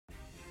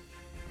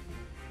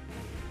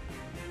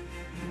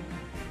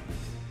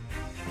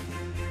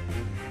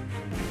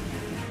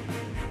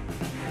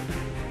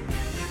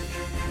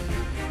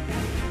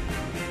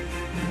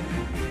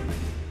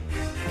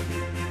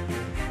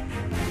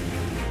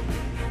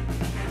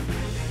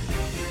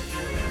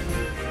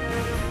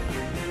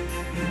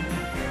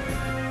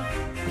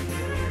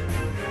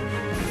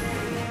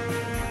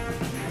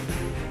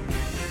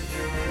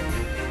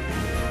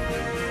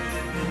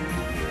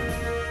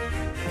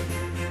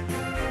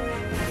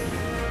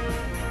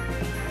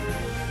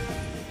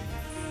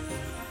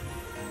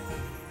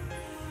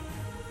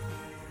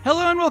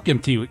and welcome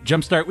to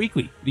Jumpstart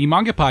Weekly, the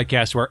manga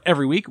podcast where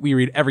every week we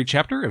read every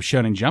chapter of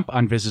Shonen Jump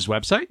on Viz's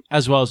website,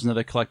 as well as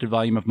another collected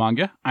volume of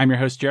manga. I'm your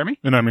host, Jeremy.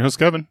 And I'm your host,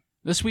 Kevin.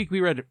 This week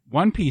we read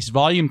One Piece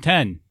Volume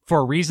 10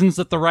 for reasons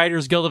that the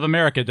Writers Guild of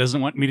America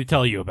doesn't want me to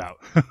tell you about.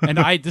 And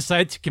I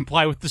decided to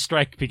comply with the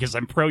strike because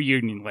I'm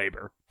pro-union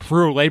labor.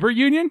 Pro-labor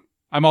union?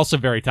 I'm also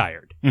very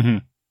tired.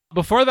 Mm-hmm.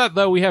 Before that,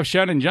 though, we have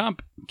Shonen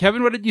Jump.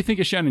 Kevin, what did you think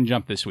of Shonen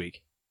Jump this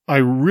week? I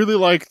really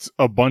liked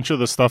a bunch of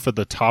the stuff at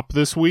the top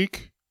this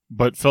week,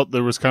 but felt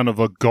there was kind of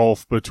a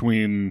gulf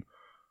between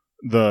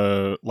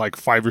the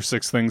 5 or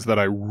 6 things that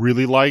I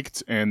really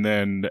liked and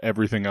then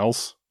everything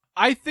else.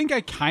 I think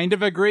I kind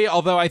of agree,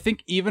 although I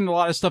think even a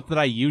lot of stuff that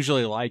I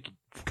usually like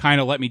kind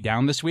of let me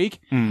down this week.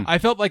 I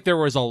felt like there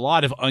was a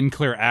lot of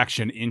unclear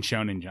action in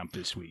Shonen Jump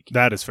this week.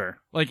 That is fair.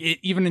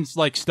 Even in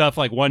stuff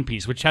like One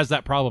Piece, which has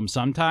that problem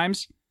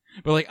sometimes.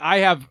 But I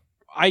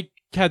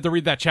had to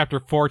read that chapter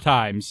 4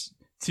 times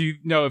to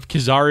know if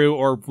Kizaru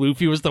or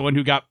Luffy was the one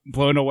who got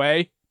blown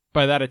away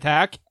by that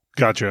attack.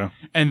 Gotcha.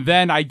 And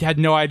then I had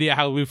no idea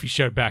how Luffy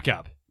showed back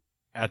up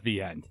at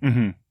the end.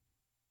 Mm-hmm.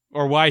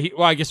 Or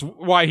I guess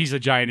why he's a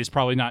giant is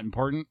probably not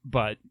important,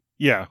 but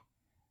yeah,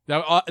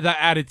 that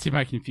added to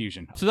my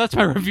confusion. So that's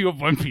my review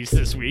of One Piece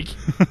this week.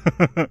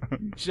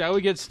 Shall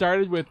we get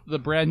started with the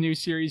brand new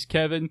series,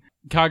 Kevin?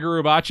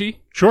 Kagurubachi?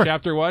 Sure.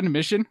 Chapter 1,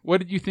 Mission. What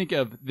did you think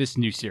of this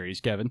new series,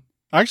 Kevin?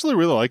 I actually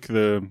really like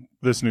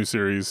this new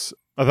series.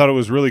 I thought it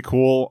was really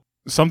cool.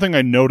 Something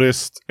I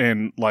noticed,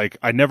 and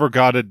I never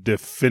got a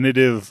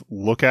definitive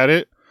look at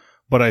it,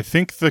 but I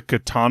think the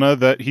katana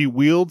that he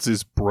wields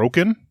is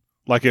broken.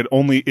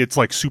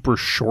 It's super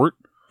short.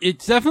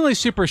 It's definitely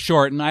super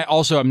short, and I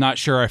also am not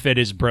sure if it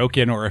is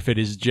broken or if it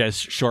is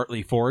just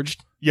shortly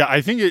forged. Yeah, I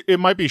think it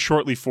might be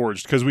shortly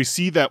forged, because we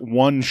see that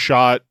one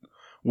shot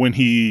when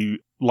he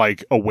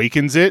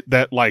awakens it,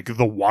 that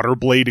the water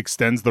blade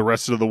extends the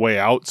rest of the way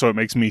out, so it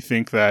makes me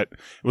think that it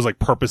was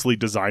purposely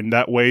designed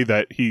that way,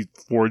 that he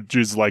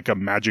forges a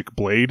magic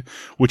blade,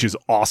 which is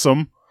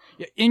awesome.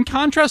 In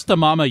contrast to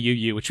Mama Yu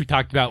Yu, which we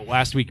talked about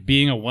last week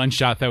being a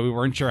one-shot that we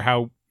weren't sure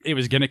how it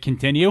was going to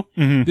continue,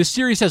 This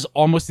series has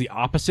almost the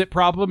opposite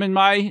problem, in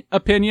my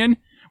opinion,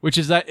 which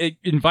is that it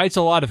invites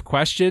a lot of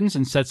questions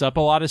and sets up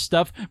a lot of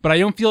stuff, but I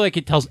don't feel like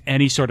it tells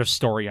any sort of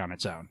story on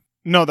its own.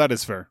 No, that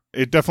is fair.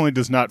 It definitely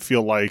does not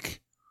feel like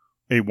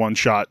a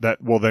one-shot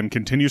that will then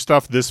continue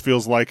stuff. This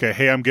feels like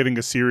hey, I'm getting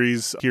a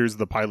series, here's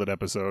the pilot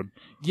episode.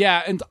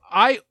 Yeah, and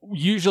I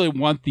usually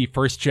want the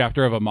first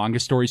chapter of a manga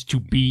stories to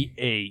be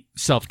a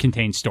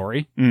self-contained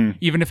story.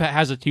 Even if it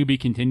has a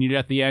to-be-continued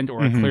at the end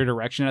or a clear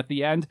direction at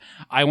the end,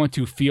 I want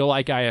to feel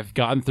like I have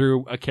gone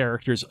through a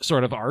character's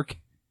sort of arc.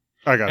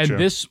 I gotcha.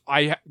 And this,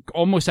 I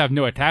almost have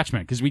no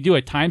attachment, because we do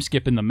a time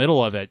skip in the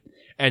middle of it,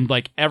 and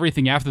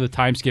everything after the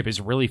time skip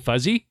is really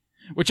fuzzy.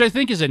 Which I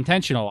think is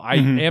intentional. I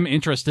am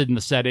interested in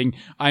the setting.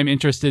 I'm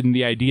interested in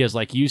the ideas,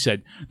 like you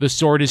said. The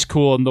sword is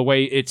cool, and the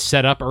way it's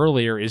set up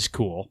earlier is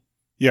cool.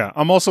 Yeah,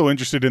 I'm also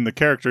interested in the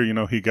character.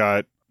 He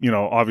got,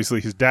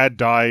 obviously his dad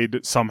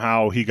died.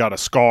 Somehow he got a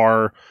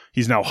scar.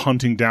 He's now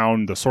hunting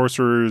down the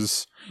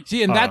sorcerers.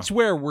 See, and that's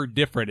where we're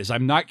different, is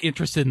I'm not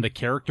interested in the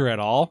character at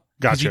all.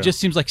 Because Gotcha. he just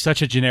seems like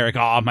such a generic,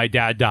 my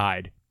dad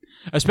died.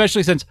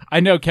 Especially since I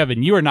know,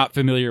 Kevin, you are not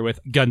familiar with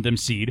Gundam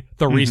Seed,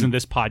 the reason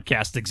this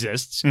podcast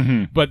exists.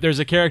 But there's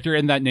a character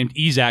in that named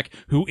Izak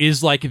who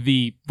is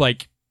the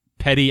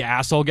petty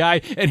asshole guy,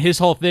 and his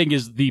whole thing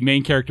is the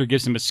main character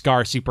gives him a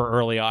scar super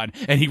early on,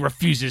 and he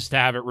refuses to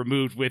have it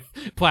removed with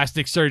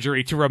plastic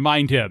surgery to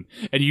remind him.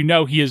 And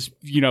he has,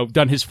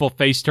 done his full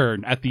face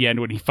turn at the end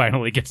when he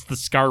finally gets the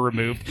scar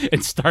removed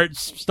and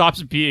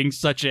stops being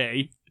such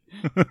a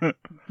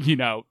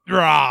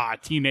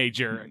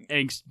teenager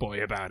angst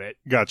boy about it.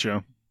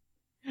 Gotcha.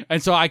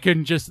 And so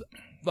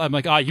I'm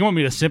like, you want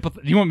me to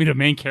sympathize? You want me to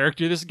main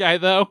character this guy,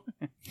 though?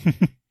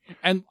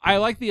 And I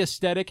like the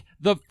aesthetic.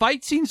 The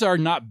fight scenes are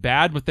not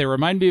bad, but they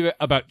remind me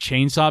about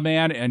Chainsaw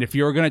Man. And if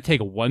you were going to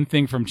take one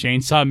thing from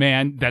Chainsaw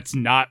Man, that's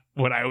not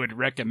what I would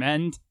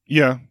recommend.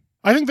 Yeah.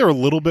 I think they're a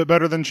little bit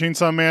better than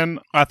Chainsaw Man.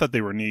 I thought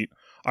they were neat.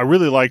 I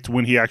really liked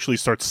when he actually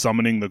starts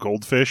summoning the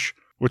goldfish,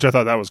 which I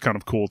thought that was kind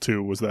of cool,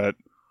 too, was that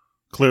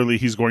clearly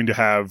he's going to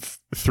have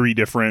 3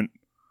 different,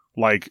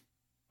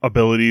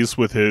 abilities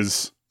with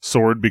his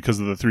sword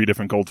because of the 3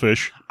 different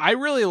goldfish. I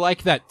really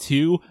like that,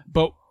 too,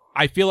 but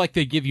I feel like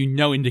they give you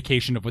no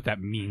indication of what that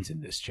means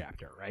in this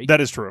chapter, right? That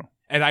is true.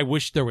 And I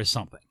wish there was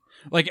something.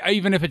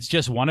 Even if it's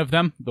just one of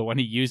them, the one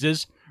he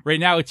uses, right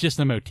now it's just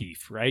a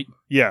motif, right?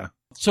 Yeah.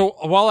 So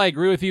while I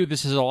agree with you,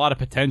 this is a lot of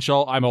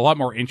potential. I'm a lot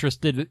more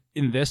interested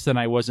in this than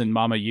I was in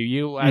Mama Yu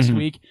Yu last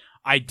week.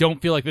 I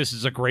don't feel like this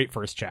is a great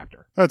first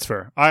chapter. That's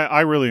fair.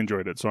 I really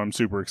enjoyed it, so I'm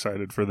super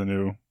excited for the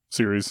new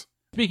series.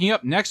 Speaking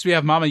up, next we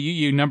have Mama Yu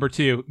Yu number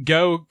 2,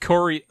 Go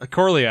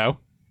Corleo.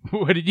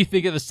 What did you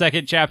think of the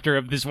second chapter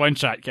of this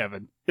one-shot,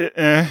 Kevin?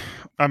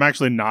 I'm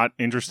actually not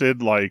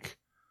interested,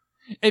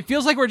 It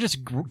feels like we're just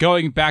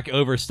going back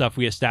over stuff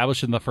we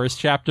established in the first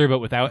chapter, but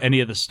without any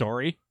of the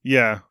story.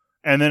 Yeah.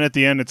 And then at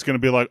the end, it's going to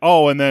be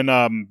and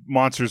then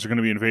monsters are going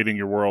to be invading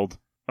your world.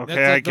 okay, That's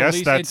like I the guess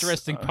least that's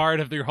interesting part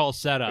of your whole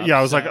setup. Yeah,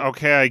 I was so. like,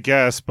 okay, I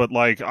guess, but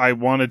like, I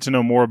wanted to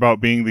know more about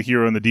being the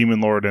hero and the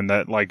demon lord, and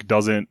that like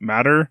doesn't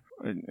matter.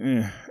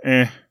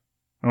 I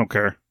don't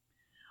care.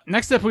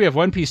 Next up, we have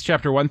One Piece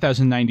chapter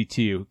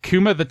 1092,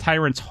 Kuma the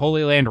Tyrant's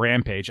Holy Land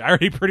Rampage. I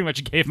already pretty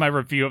much gave my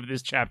review of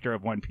this chapter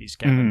of One Piece,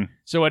 Kevin.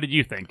 So what did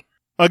you think?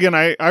 Again,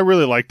 I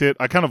really liked it.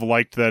 I kind of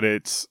liked that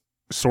it's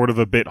sort of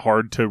a bit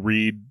hard to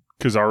read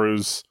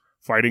Kizaru's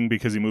fighting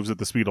because he moves at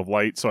the speed of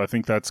light, so I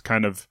think that's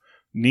kind of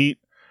neat.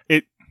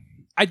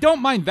 I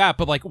don't mind that,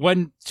 but like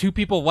when two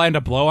people land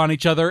a blow on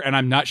each other and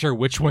I'm not sure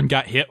which one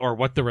got hit or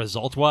what the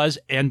result was,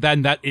 and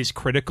then that is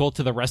critical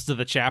to the rest of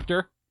the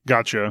chapter.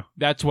 Gotcha.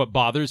 That's what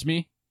bothers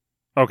me.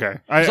 Okay.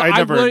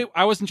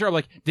 I wasn't sure. I'm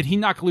like, did he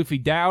knock Luffy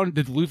down?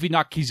 Did Luffy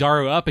knock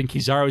Kizaru up? And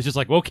Kizaru was just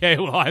like, okay,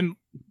 well, I'm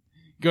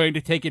going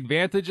to take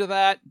advantage of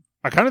that.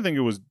 I kind of think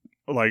it was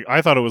like,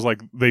 I thought it was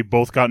like they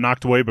both got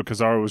knocked away, but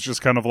Kizaru was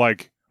just kind of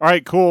like, all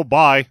right, cool,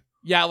 bye.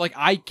 Yeah, like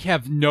I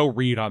have no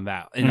read on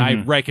that.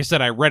 And like I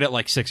said, I read it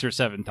like 6 or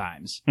 7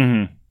 times.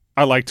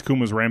 I liked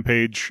Kuma's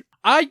rampage.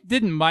 I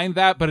didn't mind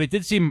that, but it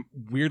did seem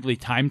weirdly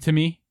timed to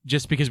me,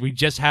 just because we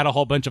just had a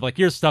whole bunch of like,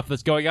 here's stuff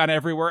that's going on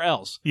everywhere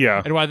else.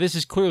 Yeah. And while this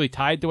is clearly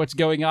tied to what's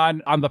going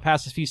on the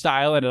Pacifista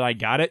Island, and I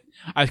got it,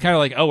 I was kind of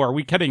like, oh, are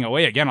we cutting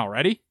away again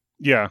already?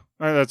 Yeah,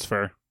 that's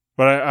fair.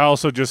 But I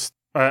also just,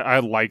 I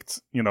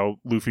liked,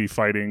 Luffy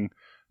fighting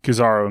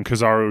Kizaru, and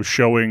Kizaru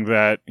showing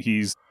that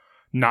he's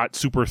not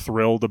super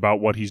thrilled about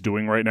what he's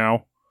doing right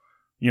now.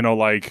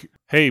 Like,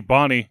 hey,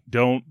 Bonnie,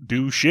 don't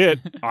do shit.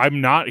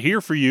 I'm not here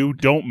for you.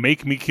 Don't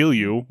make me kill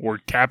you or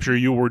capture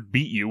you or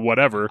beat you,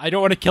 whatever. I don't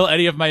want to kill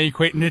any of my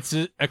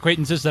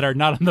acquaintances that are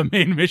not on the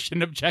main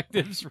mission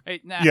objectives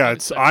right now. Yeah,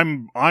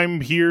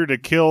 I'm here to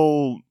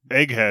kill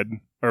Egghead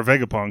or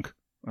Vegapunk.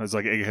 It's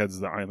like Egghead's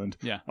the island.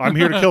 Yeah. I'm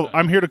here to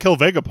kill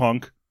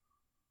Vegapunk.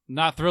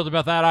 Not thrilled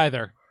about that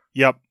either.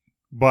 Yep.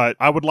 But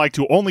I would like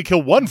to only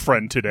kill one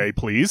friend today,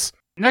 please.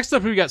 Next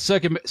up, we got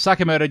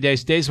Sakamoto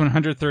Days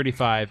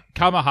 135,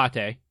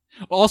 Kamahate.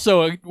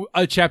 Also,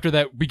 a chapter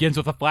that begins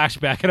with a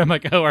flashback, and I'm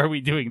like, oh, are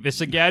we doing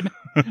this again?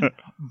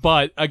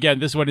 But again,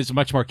 this one is a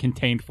much more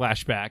contained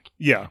flashback.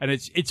 Yeah. And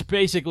it's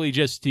basically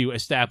just to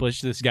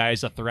establish this guy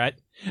as a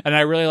threat. And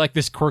I really like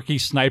this quirky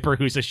sniper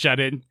who's a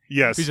shut-in.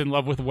 Yes. Who's in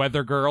love with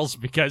weather girls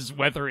because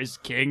weather is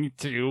king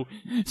to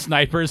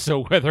snipers,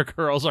 so weather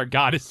girls are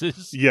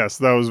goddesses. Yes,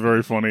 that was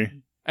very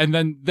funny. And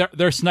then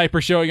their sniper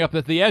showing up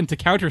at the end to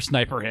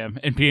counter-sniper him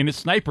and be in a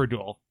sniper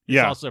duel.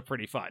 It's also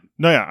pretty fun.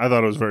 No, yeah, I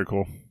thought it was very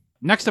cool.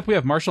 Next up, we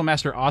have Martial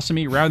Master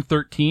Asami, round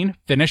 13,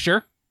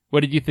 finisher. What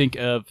did you think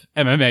of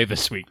MMA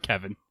this week,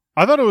 Kevin?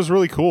 I thought it was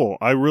really cool.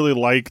 I really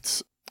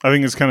liked... I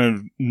think it's kind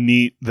of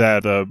neat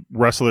that a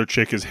wrestler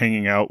chick is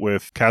hanging out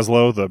with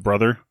Kazlo, the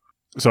brother.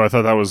 So I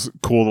thought that was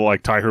cool to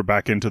like tie her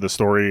back into the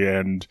story,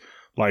 and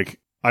like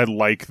I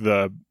like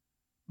the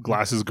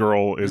glasses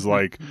girl is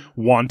like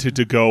wanted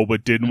to go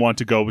but didn't want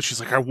to go, but she's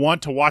like, I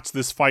want to watch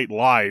this fight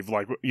live.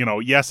 Like,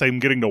 yes, I'm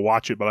getting to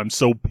watch it, but I'm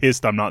so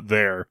pissed I'm not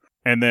there.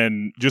 And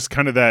then just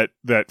kind of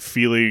that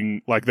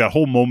feeling, like that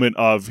whole moment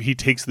of he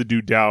takes the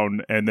dude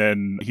down, and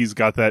then he's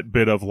got that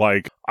bit of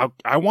like,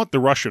 I want the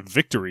rush of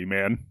victory,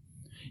 man.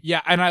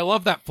 Yeah, and I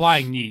love that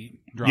flying knee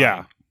drawing.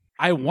 Yeah.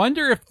 I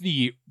wonder if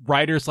the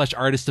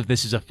writer/artist of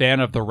this is a fan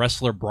of the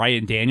wrestler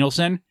Bryan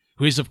Danielson,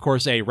 who is, of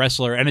course, a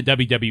wrestler and a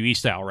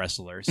WWE-style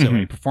wrestler, so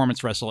a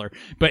performance wrestler.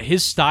 But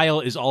his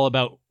style is all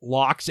about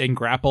locks and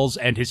grapples,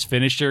 and his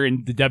finisher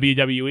in the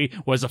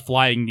WWE was a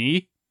flying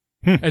knee.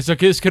 And so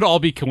this could all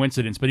be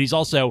coincidence, but he's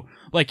also,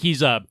 like,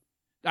 I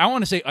don't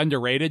want to say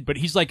underrated, but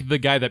he's like the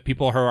guy that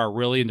people who are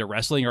really into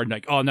wrestling are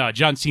like, oh, no,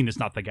 John Cena's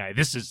not the guy.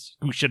 This is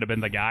who should have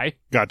been the guy.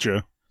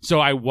 Gotcha. So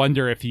I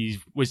wonder if he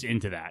was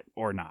into that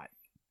or not.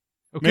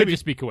 It could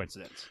just be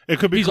coincidence. It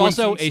could be. He's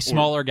also a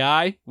smaller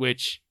guy,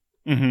 which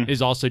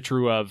is also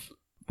true of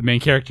the main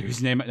character,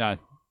 whose name,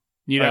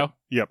 Nito.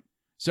 Yep.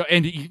 So,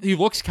 and he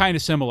looks kind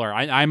of similar.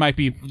 I might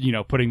be,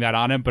 putting that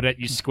on him, but at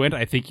you squint,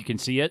 I think you can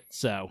see it.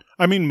 So,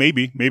 I mean,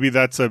 maybe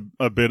that's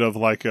a bit of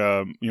like,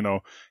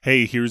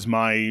 hey, here's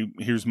my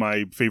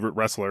favorite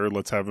wrestler.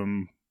 Let's have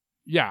him.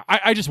 Yeah,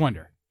 I just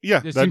wonder.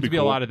 Yeah, there seems to be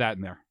a lot of that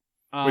in there.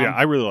 Yeah,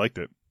 I really liked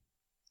it.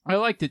 I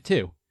liked it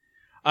too.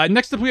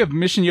 Next up, we have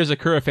Mission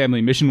Yozakura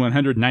Family, Mission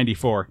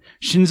 194,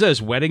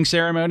 Shinza's wedding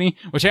ceremony,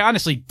 which I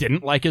honestly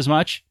didn't like as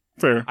much.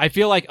 Fair. I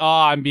feel like,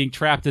 I'm being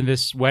trapped in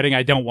this wedding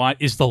I don't want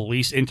is the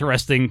least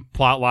interesting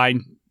plot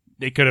line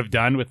they could have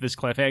done with this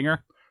cliffhanger.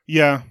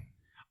 Yeah.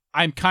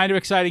 I'm kind of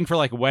exciting for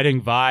like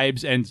wedding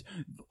vibes, and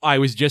I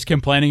was just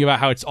complaining about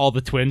how it's all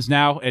the twins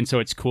now, and so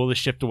it's cool to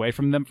shift away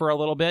from them for a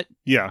little bit.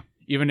 Yeah.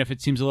 Even if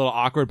it seems a little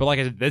awkward, but like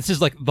I said, this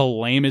is like the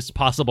lamest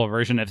possible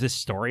version of this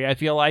story, I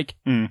feel like.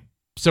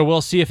 So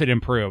we'll see if it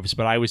improves,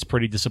 but I was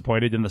pretty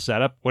disappointed in the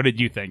setup. What did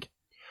you think?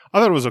 I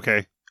thought it was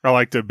okay. I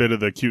liked a bit of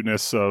the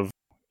cuteness of,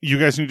 you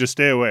guys need to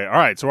stay away. All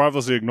right, so we're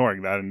obviously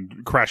ignoring that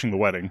and crashing the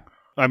wedding.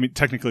 I mean,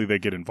 technically they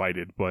get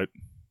invited, but...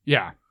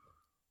 Yeah.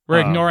 We're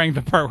ignoring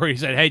the part where he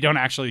said, hey, don't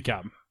actually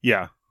come.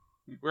 Yeah.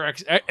 We're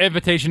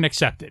invitation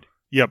accepted.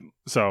 Yep.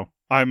 So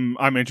I'm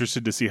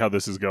interested to see how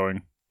this is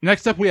going.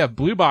 Next up, we have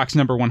Blue Box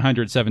number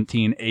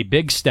 117, A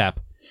Big Step,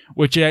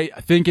 which I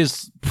think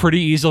is pretty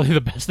easily the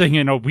best thing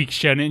in a week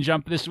Shonen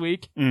Jump this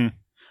week. Mm.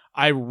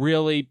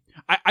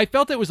 I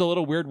felt it was a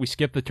little weird we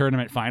skipped the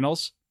tournament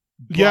finals.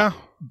 Yeah.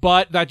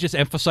 But that just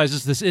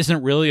emphasizes this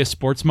isn't really a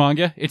sports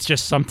manga. It's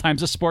just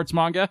sometimes a sports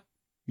manga.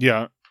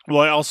 Yeah.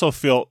 Well, I also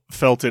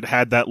felt it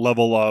had that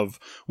level of,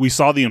 we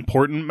saw the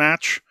important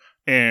match,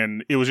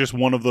 and it was just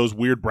one of those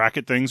weird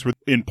bracket things where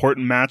the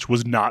important match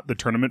was not the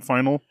tournament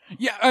final.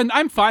 Yeah, and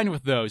I'm fine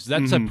with those.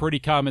 That's a pretty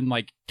common,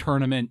 like,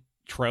 tournament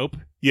trope.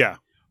 Yeah.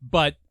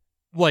 But,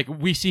 like,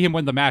 we see him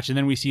win the match, and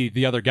then we see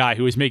the other guy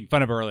who is making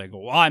fun of her, like,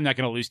 well, I'm not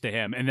going to lose to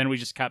him. And then we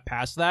just cut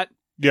past that.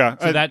 Yeah.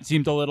 So that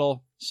seemed a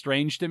little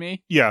strange to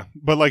me. Yeah,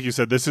 but like you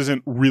said, this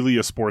isn't really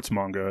a sports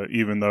manga,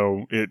 even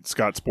though it's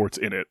got sports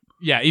in it.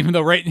 Yeah, even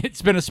though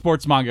it's been a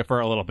sports manga for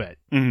a little bit.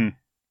 Mm-hmm.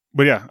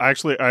 But yeah,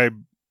 I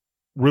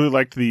really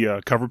liked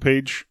the cover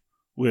page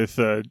with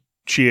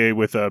Chie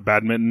with a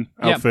badminton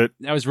outfit.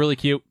 That was really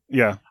cute.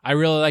 Yeah. I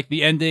really like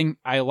the ending.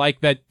 I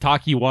like that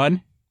Taki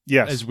won.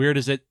 Yes. As weird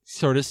as it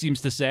sort of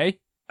seems to say.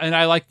 And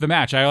I like the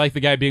match. I like the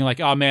guy being like,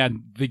 oh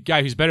man, the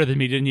guy who's better than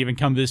me didn't even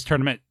come to this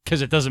tournament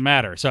because it doesn't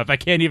matter. So if I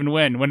can't even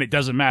win when it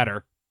doesn't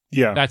matter,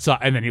 that's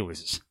and then he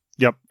loses.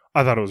 Yep.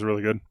 I thought it was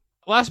really good.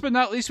 Last but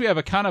not least, we have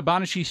Akana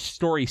Banashi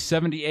Story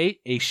 78,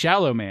 A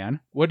Shallow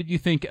Man. What did you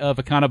think of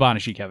Akana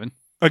Banashi, Kevin?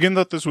 Again,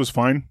 thought this was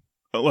fine.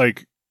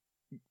 Like,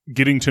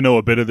 getting to know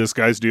a bit of this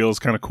guy's deal is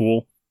kind of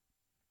cool.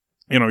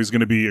 You know, he's going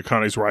to be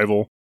Akane's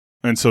rival.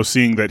 And so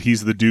seeing that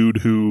he's the dude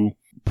who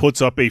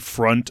puts up a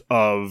front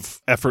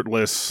of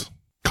effortless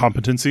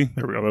competency.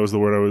 There we go. That was the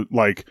word I was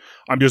like.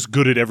 I'm just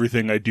good at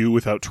everything I do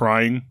without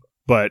trying.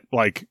 But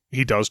like,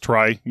 he does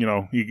try. You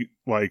know, he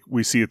like,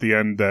 we see at the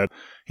end that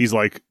he's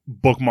like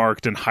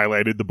bookmarked and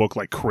highlighted the book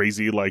like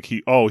crazy. Like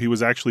he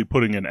was actually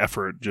putting in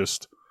effort.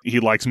 Just he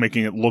likes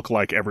making it look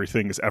like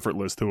everything is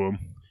effortless to him.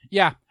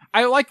 Yeah.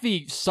 I like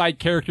the side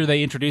character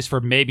they introduced for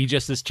maybe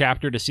just this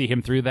chapter to see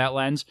him through that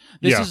lens.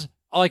 This is,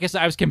 like I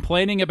said, I was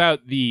complaining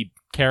about the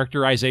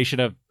characterization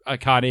of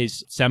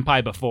Akane's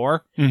senpai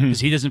before, because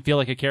he doesn't feel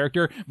like a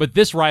character, but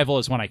this rival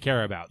is one I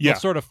care about. Yeah.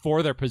 That's sort of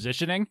for their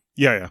positioning.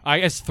 Yeah. I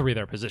guess 3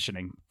 their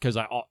positioning, because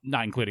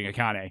not including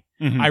Akane.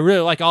 I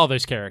really like all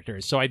those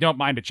characters, so I don't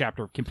mind a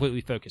chapter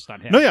completely focused on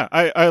him. No, yeah,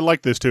 I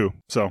like this too,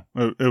 so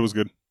it was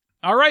good.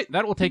 All right,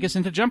 that will take us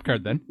into Jump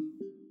Card then.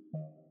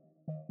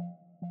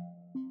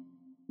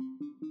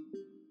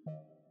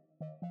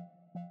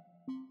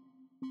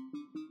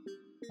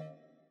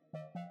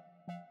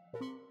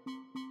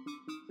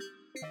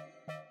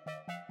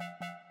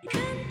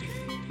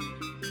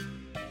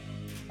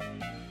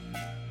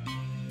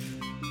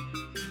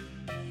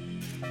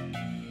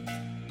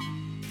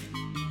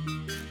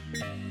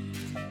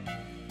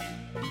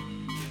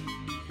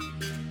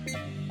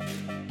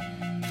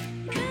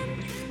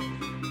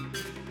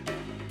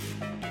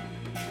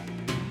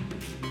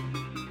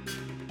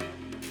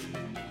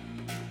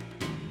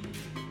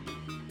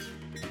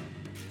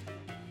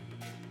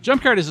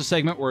 Jump Card is a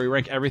segment where we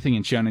rank everything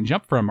in Shonen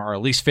Jump from our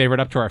least favorite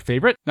up to our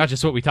favorite, not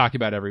just what we talk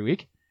about every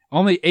week.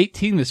 Only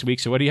 18 this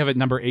week, so what do you have at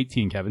number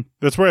 18, Kevin?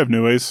 That's where I have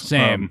Nue's.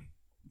 Same.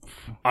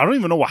 I don't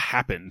even know what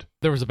happened.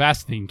 There was a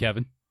bass theme,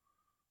 Kevin.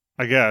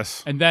 I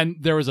guess. And then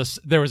there's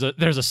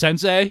a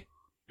sensei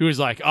who was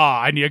like,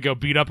 I need to go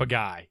beat up a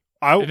guy.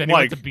 And then he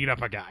went to beat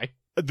up a guy.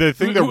 The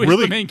thing who that really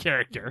is the main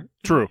character.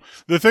 True.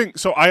 The thing,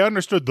 so I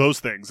understood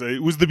those things.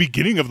 It was the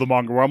beginning of the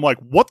manga where I'm like,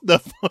 what the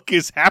fuck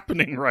is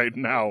happening right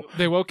now?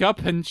 They woke up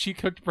and she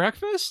cooked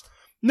breakfast?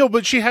 No,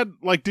 but she had,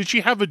 like, did she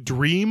have a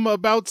dream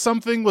about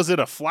something? Was it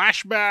a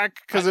flashback?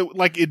 Because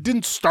it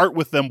didn't start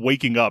with them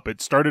waking up.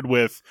 It started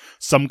with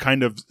some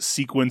kind of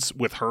sequence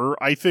with her,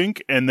 I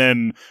think, and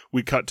then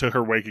we cut to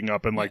her waking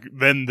up, and like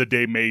then the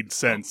day made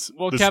sense.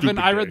 Well, Kevin,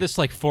 I read this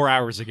like 4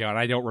 hours ago, and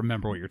I don't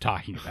remember what you're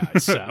talking about.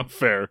 So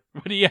fair.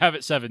 What do you have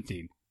at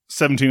 17?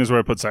 17 is where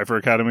I put Cypher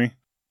Academy.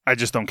 I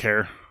just don't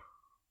care.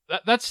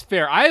 That's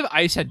fair.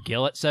 I said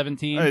Gil at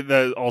 17.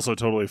 That's also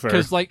totally fair.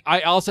 Because like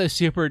I also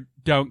super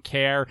don't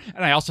care,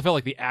 and I also felt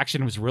like the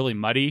action was really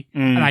muddy,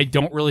 and I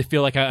don't really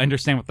feel like I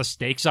understand what the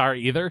stakes are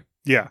either.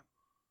 Yeah,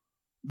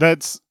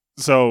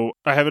 so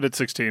I have it at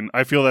 16.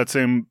 I feel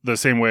the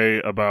same way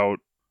about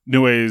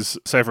Nue's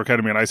Cypher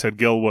Academy, and I said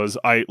Gil was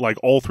like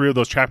all 3 of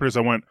those chapters.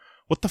 I went,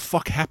 what the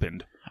fuck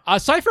happened?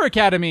 Cypher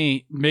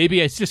Academy, maybe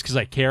it's just because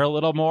I care a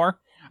little more.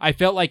 I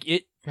felt like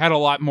it had a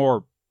lot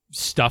more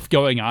stuff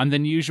going on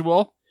than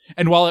usual.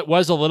 And while it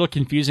was a little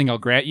confusing, I'll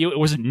grant you, it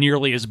wasn't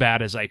nearly as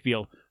bad as I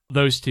feel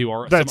those two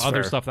or some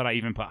other stuff that I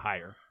even put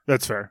higher.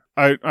 That's fair.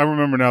 I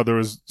remember now there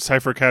was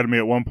Cypher Academy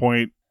at one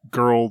point,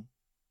 girl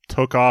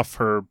took off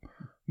her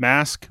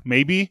mask,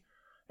 maybe,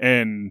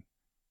 and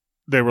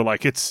they were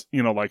like, it's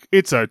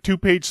a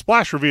 2-page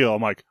splash reveal.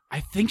 I'm like, I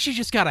think she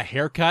just got a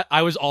haircut.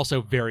 I was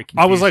also very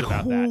confused. I was like,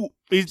 about that.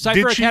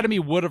 Cypher Academy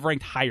would have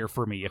ranked higher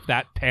for me if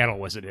that panel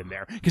wasn't in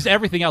there, because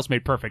everything else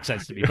made perfect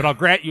sense to me. But I'll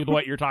grant you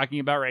what you're talking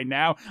about right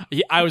now.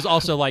 I was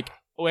also like,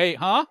 wait,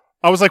 huh?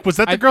 I was like, was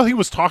that the girl he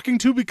was talking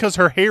to? Because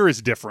her hair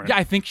is different. Yeah,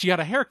 I think she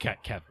got a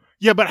haircut, Kevin.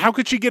 Yeah, but how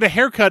could she get a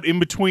haircut in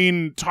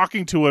between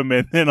talking to him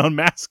and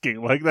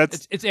unmasking? Like,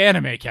 It's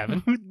anime,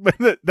 Kevin.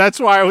 that's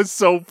why I was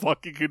so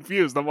fucking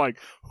confused. I'm like,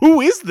 who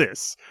is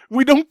this?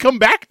 We don't come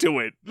back to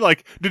it.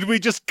 Like, did we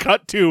just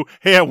cut to,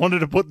 hey, I wanted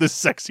to put this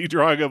sexy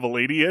drawing of a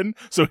lady in,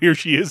 so here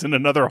she is in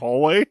another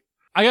hallway?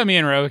 I got me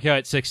and Robico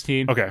at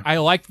 16. Okay. I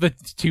liked the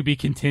to be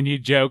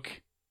continued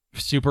joke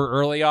super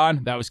early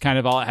on. That was kind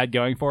of all it had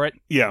going for it.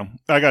 Yeah,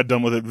 I got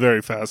done with it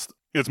very fast.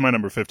 It's my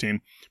number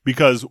 15.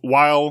 Because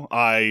while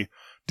I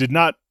did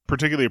not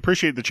particularly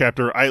appreciate the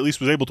chapter, I at least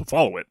was able to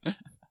follow it.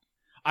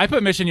 I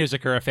put Mission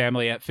Yuzakura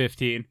Family at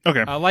 15.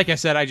 Okay. Like I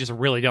said, I just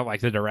really don't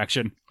like the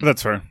direction.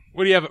 That's fair.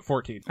 What do you have at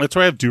 14? That's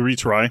why I have Do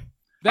Retry.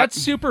 That's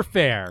super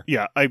fair.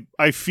 Yeah,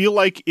 I feel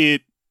like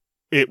it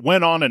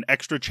went on an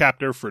extra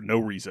chapter for no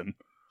reason.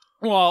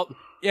 Well,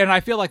 and I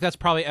feel like that's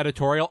probably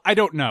editorial. I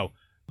don't know.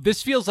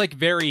 This feels like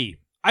very,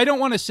 I don't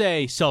want to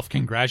say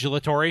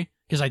self-congratulatory,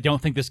 because I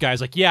don't think this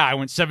guy's like, yeah, I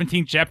went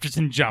 17 chapters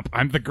in Jump.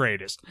 I'm the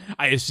greatest.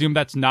 I assume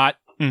that's not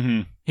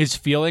his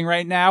feeling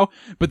right now.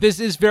 But this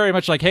is very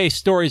much like, hey,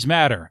 stories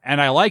matter.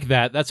 And I like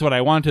that. That's what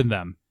I want in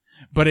them.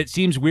 But it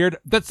seems weird.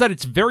 That said,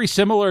 it's very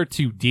similar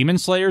to Demon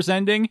Slayer's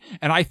ending,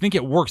 and I think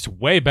it works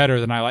way better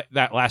than I like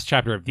that last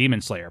chapter of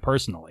Demon Slayer,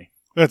 personally.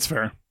 That's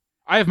fair.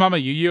 I have Mama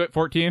Yu Yu at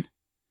 14.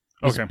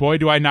 Okay. Boy,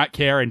 do I not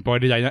care, and boy,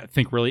 did I not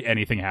think really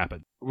anything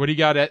happened. What do you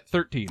got at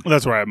 13?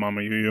 That's where I have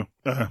Mama Yu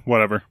Yu.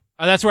 Whatever.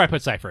 That's where I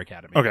put Cypher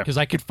Academy. Okay. Because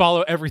I could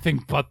follow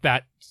everything but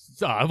that,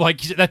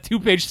 like that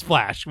 2-page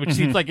splash, which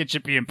seems like it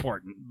should be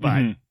important.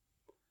 But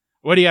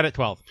what do you got at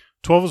 12?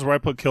 12 is where I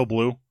put Kill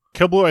Blue.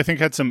 Kill Blue, I think,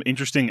 had some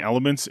interesting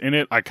elements in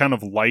it. I kind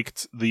of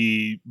liked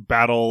the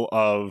battle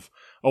of,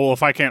 oh, well,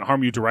 if I can't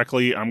harm you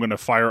directly, I'm going to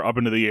fire up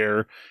into the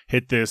air,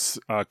 hit this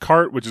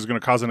cart, which is going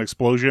to cause an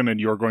explosion,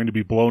 and you're going to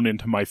be blown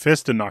into my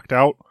fist and knocked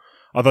out.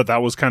 I thought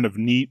that was kind of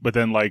neat, but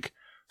then, like,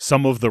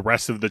 some of the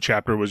rest of the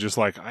chapter was just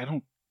like, I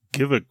don't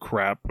give a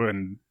crap,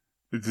 and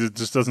it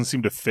just doesn't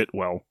seem to fit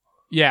well.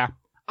 Yeah.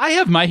 I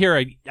have My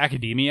Hero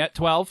Academia at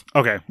 12.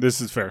 Okay,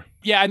 this is fair.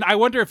 Yeah, and I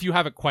wonder if you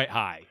have it quite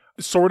high.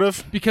 Sort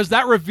of. Because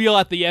that reveal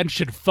at the end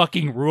should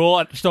fucking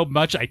rule so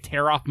much I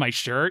tear off my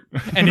shirt,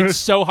 and it's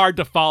so hard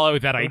to follow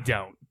that I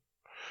don't.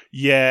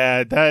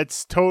 Yeah,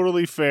 that's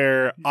totally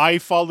fair. I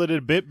followed it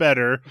a bit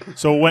better,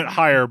 so it went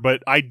higher,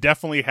 but I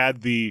definitely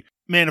had the...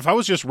 Man, if I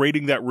was just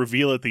rating that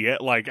reveal at the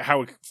end, like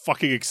how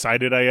fucking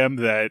excited I am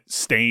that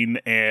Stain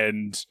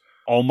and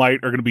All Might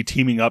are going to be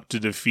teaming up to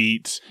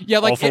defeat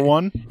All For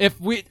One.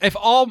 If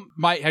All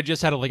Might had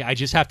just had I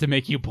just have to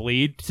make you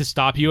bleed to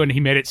stop you, and he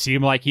made it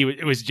seem like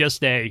it was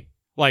just a...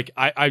 Like,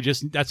 I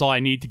just, that's all I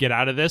need to get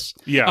out of this.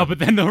 Yeah. But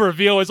then the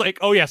reveal was like,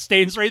 oh yeah,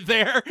 Stain's right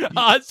there.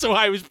 So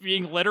I was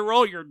being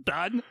literal. You're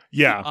done.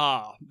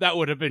 Yeah. That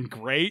would have been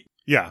great.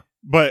 Yeah.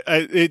 But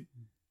I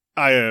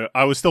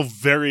was still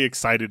very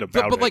excited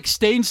about it. But like,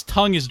 Stain's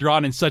tongue is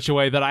drawn in such a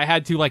way that I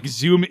had to like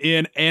zoom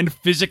in and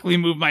physically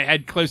move my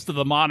head close to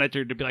the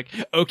monitor to be like,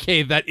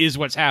 okay, that is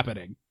what's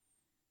happening.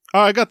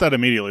 I got that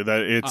immediately.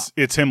 That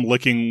it's him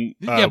licking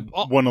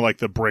one of like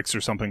the bricks or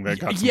something that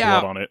got some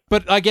blood on it.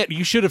 But again,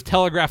 you should have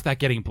telegraphed that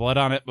getting blood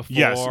on it before.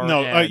 Yes,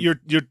 no,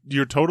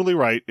 you're totally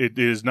right. It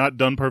is not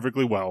done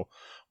perfectly well,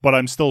 but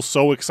I'm still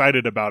so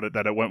excited about it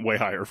that it went way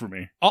higher for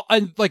me.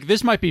 And like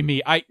this might be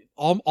me.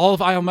 All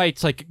of All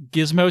Might's like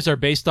gizmos are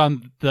based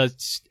on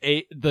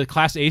the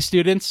Class A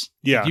students.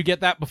 Yeah, did you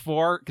get that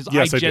before? Because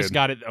yes, I just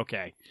got it.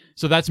 Okay,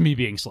 so that's me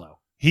being slow.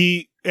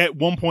 He, at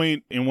one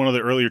point in one of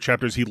the earlier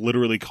chapters, he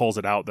literally calls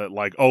it out that,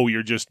 like, oh,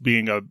 you're just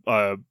being a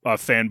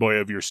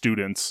fanboy of your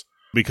students.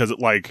 Because,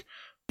 like,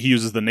 he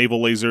uses the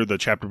naval laser the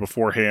chapter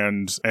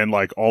beforehand, and,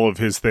 like, all of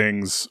his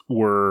things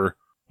were...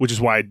 Which is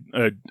why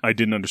I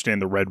didn't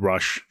understand the Red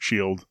Rush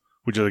shield,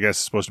 which I guess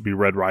is supposed to be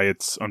Red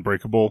Riot's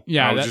Unbreakable.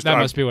 Yeah, that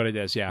must be what it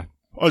is, yeah.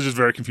 I was just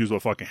very confused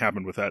what fucking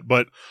happened with that.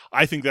 But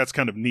I think that's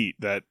kind of neat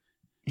that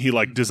he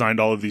like designed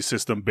all of these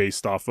systems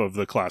based off of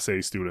the Class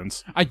A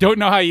students. I don't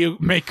know how you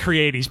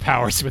create these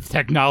powers with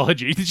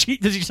technology. Does he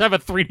just have a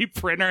 3D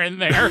printer in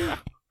there?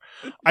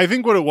 I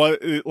think what it was,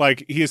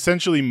 like, he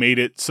essentially made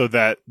it so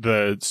that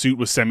the suit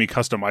was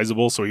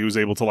semi-customizable, so he was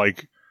able to,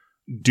 like,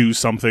 do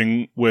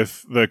something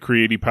with the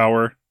creative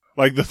power.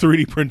 Like, the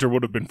 3D printer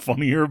would have been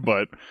funnier,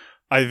 but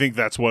I think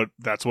that's what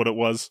it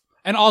was.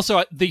 And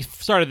also, the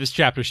start of this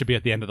chapter should be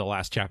at the end of the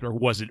last chapter.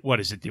 What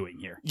is it doing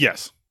here?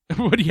 Yes.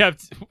 What do you have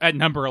at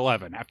number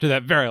 11, after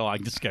that very long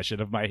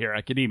discussion of My Hero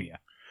Academia?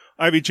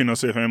 I have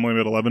Ichinose Family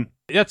at 11.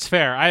 That's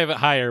fair. I have it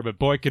higher, but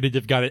boy, could it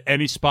have got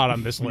any spot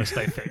on this list,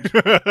 I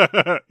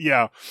think.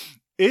 Yeah.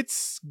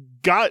 It's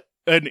got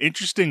an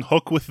interesting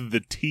hook with the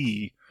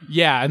tea.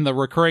 Yeah, and the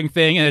recurring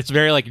thing, and it's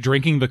very like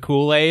drinking the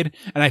Kool-Aid,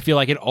 and I feel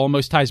like it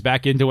almost ties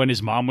back into when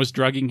his mom was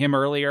drugging him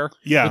earlier.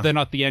 Yeah. But then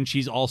at the end,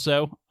 she's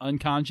also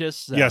unconscious.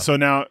 So. Yeah, so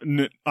now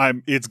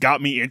it's got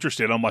me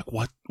interested. I'm like,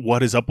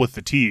 what is up with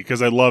the tea?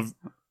 Because I love...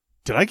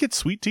 Did I get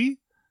sweet tea?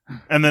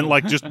 And then,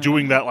 like, just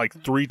doing that,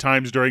 like, 3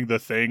 times during the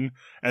thing,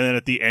 and then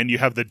at the end, you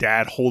have the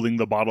dad holding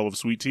the bottle of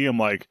sweet tea. I'm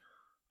like,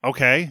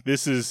 okay,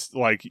 this is,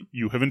 like,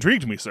 you have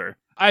intrigued me, sir.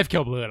 I have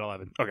Kill Blue at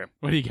 11. Okay.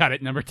 What do you got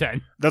at number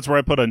 10? That's where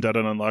I put Undead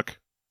and Unluck.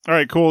 All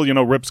right, cool.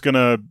 Rip's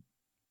gonna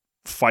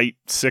fight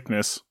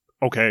sickness.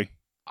 Okay.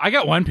 I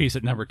got One Piece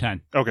at number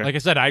 10. Okay. Like I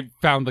said, I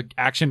found the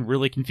action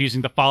really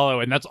confusing to follow,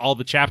 and that's all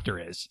the chapter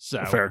is.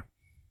 So Fair.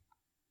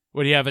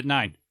 What do you have at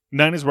 9?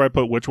 9 is where I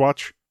put Witch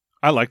Watch.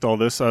 I liked all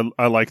this.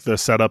 I like the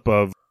setup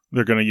of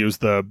they're going to use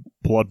the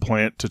blood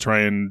plant to try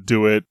and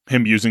do it.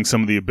 Him using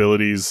some of the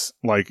abilities,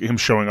 like him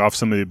showing off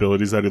some of the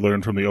abilities that he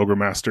learned from the Ogre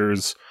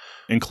Masters,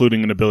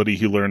 including an ability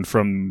he learned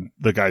from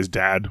the guy's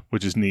dad,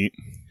 which is neat.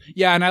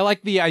 Yeah, and I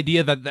like the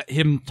idea that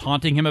him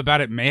taunting him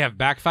about it may have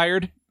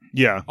backfired.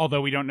 Yeah.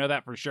 Although we don't know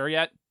that for sure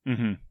yet.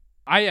 Mm-hmm.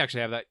 I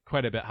actually have that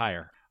quite a bit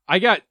higher. I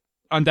got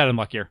Undead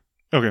Unluckier.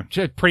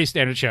 Okay. Pretty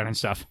standard shonen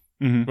stuff.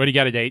 Mm-hmm. What do you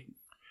got at 8?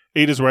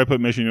 8 is where I put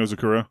Mission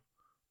Yozakura.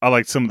 I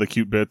liked some of the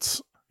cute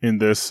bits in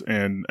this,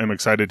 and I'm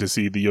excited to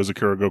see the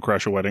Yozakura go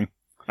crash a wedding.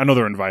 I know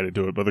they're invited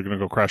to it, but they're going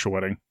to go crash a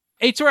wedding.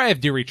 8's where I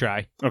have Do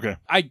Retry. Okay.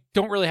 I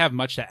don't really have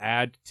much to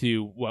add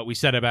to what we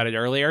said about it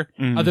earlier,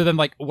 Mhm. other than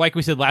like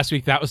we said last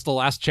week, that was the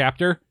last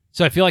chapter.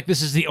 So I feel like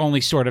this is the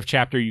only sort of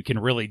chapter you can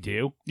really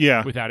do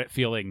Yeah. without it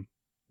feeling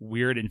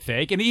weird and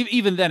fake. And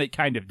even then, it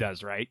kind of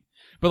does, right?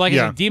 But like I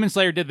Yeah. said, Demon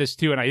Slayer did this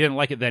too, and I didn't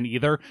like it then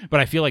either. But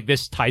I feel like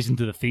this ties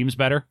into the themes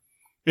better.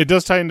 It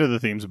does tie into the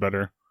themes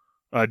better.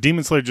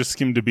 Demon Slayer just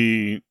seemed to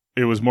be,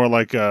 it was more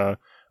like I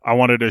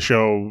wanted to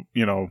show,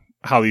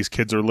 how these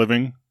kids are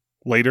living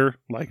later.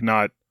 Like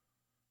not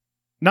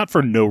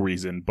for no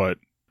reason, but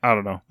I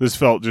don't know. This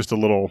felt just a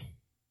little...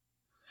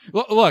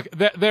 Look,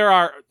 there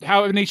are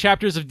how many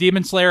chapters of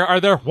Demon Slayer are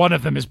there? One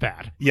of them is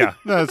bad. Yeah,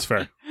 that's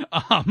fair.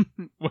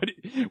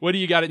 What do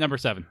you got at number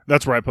 7?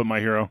 That's where I put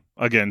my hero.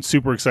 Again,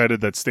 super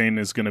excited that Stain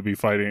is going to be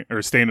fighting,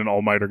 or Stain and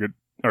All Might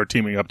are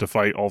teaming up to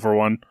fight All for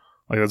One.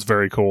 Like, that's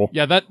very cool.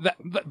 Yeah,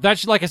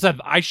 that's like I said,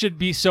 I should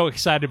be so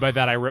excited by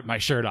that I ripped my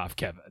shirt off,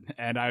 Kevin.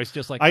 And I was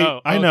just like,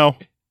 I know.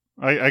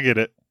 I get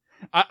it.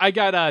 I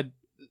got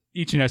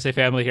Ichinose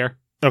family here.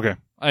 Okay.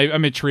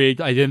 I'm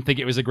intrigued. I didn't think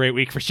it was a great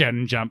week for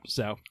Shonen Jump,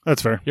 so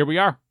That's fair. here we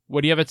are.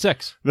 What do you have at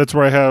 6? That's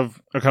where I have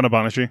Akane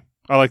Banashi.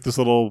 I like this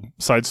little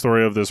side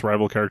story of this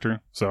rival character,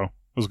 so it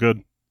was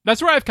good.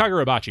 That's where I have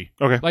Kagurabachi.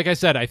 Okay. Like I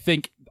said, I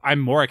think I'm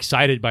more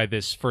excited by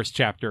this first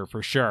chapter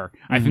for sure.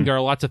 I think there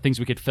are lots of things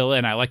we could fill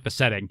in. I like the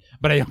setting,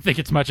 but I don't think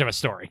it's much of a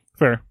story.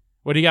 Fair.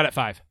 What do you got at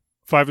 5?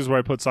 5 is where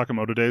I put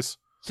Sakamoto Days.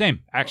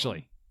 Same,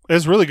 actually.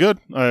 It's really good.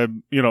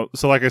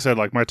 So like I said,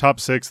 like my top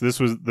 6, this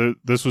was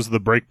the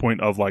break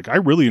point of like, I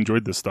really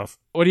enjoyed this stuff.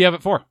 What do you have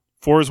at 4?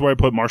 4 is where I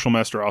put Martial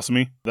Master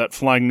Asumi. That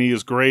flying knee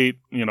is great.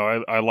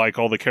 I like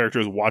all the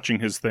characters watching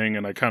his thing,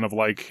 and I kind of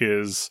like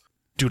his...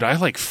 Dude, I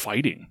like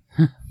fighting.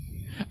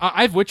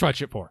 I've Witch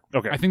Watch at 4.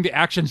 Okay. I think the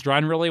action's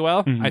drawn really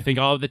well. Mhm. I think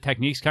all of the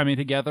techniques coming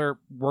together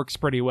works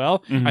pretty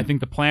well. Mhm. I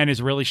think the plan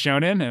is really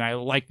shown in, and I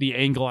like the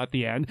angle at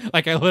the end.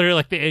 Like, I literally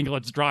like the angle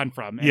it's drawn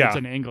from, and Yeah. it's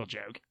an angle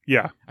joke.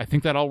 Yeah, I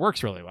think that all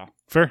works really well.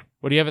 fair.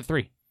 What do you have at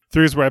 3?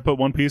 3 is where I put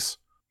One Piece.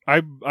 I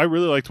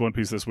really liked One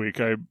Piece this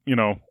week. I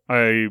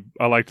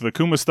liked the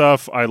Kuma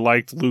stuff. I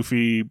liked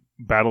Luffy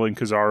battling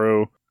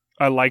Kizaru.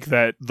 I like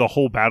that the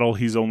whole battle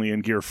he's only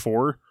in Gear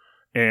 4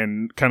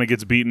 and kind of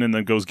gets beaten and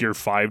then goes Gear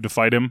 5 to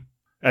fight him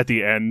at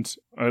the end.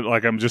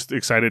 I'm just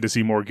excited to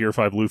see more Gear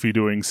 5 Luffy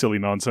doing silly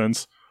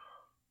nonsense.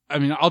 I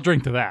mean, I'll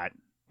drink to that.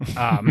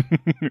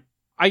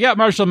 I got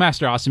Martial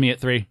Master Asumi at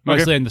 3,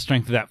 mostly on the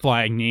strength of that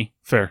flying knee.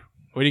 Fair.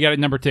 What do you got at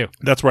number 2?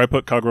 That's where I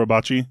put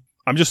Kagurabachi.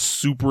 I'm just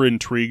super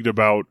intrigued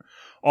about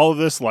all of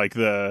this. Like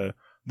the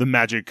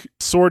magic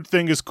sword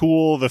thing is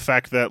cool. The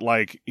fact that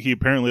like he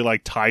apparently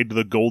like tied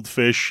the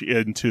goldfish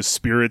into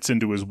spirits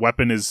into his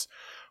weapon is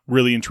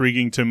really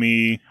intriguing to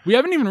me. We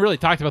haven't even really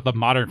talked about the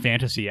modern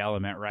fantasy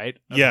element, right?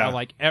 Of Yeah. how,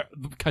 like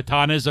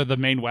katanas are the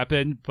main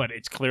weapon, but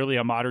it's clearly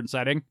a modern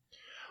setting,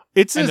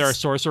 And there are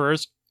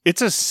sorcerers.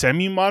 it's a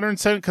semi-modern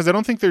setting because I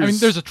don't think there's. I mean,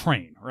 there's a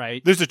train,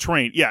 right? There's a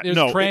train. Yeah, There's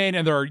a train,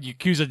 and there are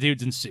Yakuza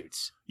dudes in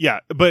suits. Yeah,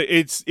 but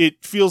it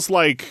feels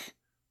like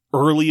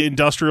early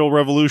Industrial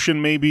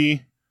Revolution,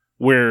 maybe,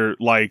 where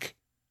like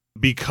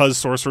because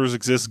sorcerers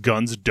exist,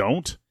 guns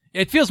don't.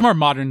 It feels more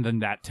modern than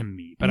that to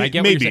me, but I get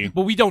what Maybe. you're saying.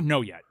 But we don't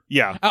know yet.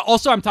 Yeah.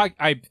 Also, I'm talking.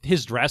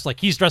 His dress, like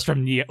he's dressed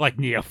from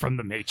Neo from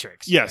the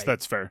Matrix. Yes, right?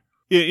 that's fair.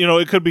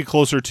 It could be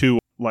closer to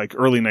like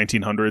early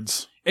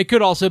 1900s. It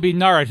could also be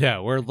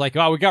Naruto, where like,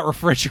 oh, we got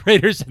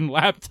refrigerators and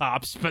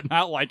laptops, but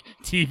not like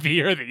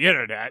TV or the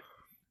internet.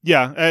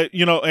 Yeah,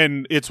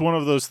 and it's one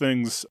of those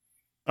things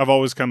I've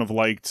always kind of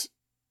liked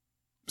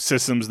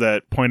systems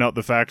that point out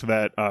the fact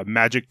that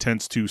magic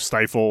tends to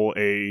stifle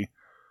a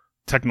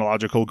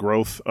technological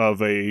growth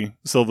of a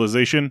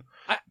civilization.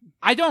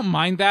 I don't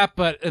mind that,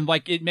 but and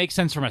like it makes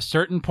sense from a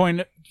certain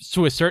point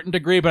to a certain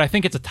degree, but I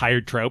think it's a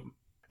tired trope.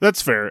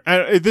 That's fair.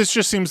 This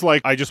just seems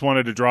like I just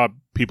wanted to draw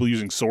people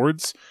using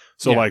swords.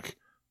 So, Yeah. like,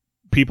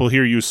 people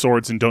here use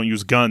swords and don't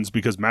use guns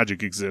because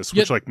magic exists,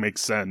 which, Yeah. like, makes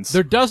sense.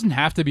 There doesn't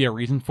have to be a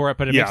reason for it,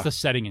 but it Yeah. makes the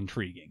setting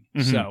intriguing.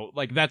 Mhm. So,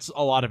 like, that's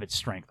a lot of its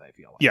strength, I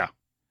feel like. Yeah.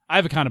 I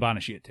have a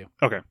Kanabanashi at 2.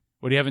 Okay.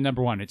 What do you have at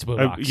number 1? It's Blue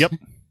Box. Yep.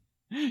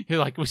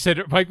 Like we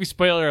said, like we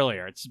spoiled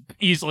earlier, it's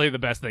easily the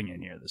best thing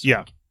in here this Yeah.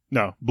 week.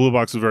 No, Blue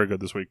Box is very good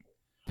this week.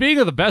 Speaking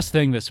of the best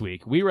thing this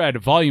week, we read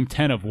Volume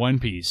 10 of One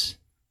Piece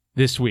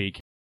this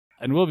week,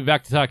 and we'll be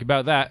back to talk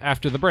about that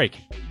after the break.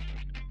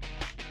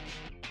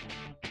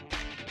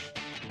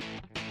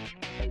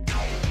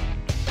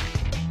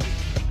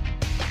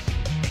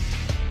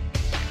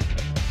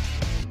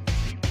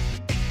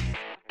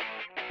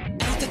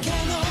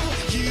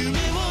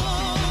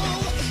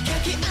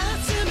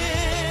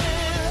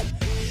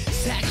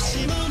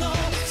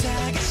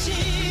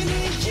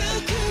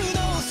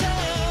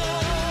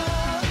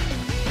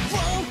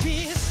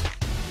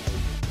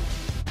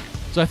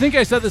 So I think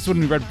I said this when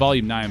we read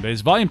Volume 9, but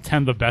is Volume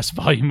 10 the best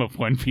volume of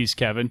One Piece,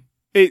 Kevin?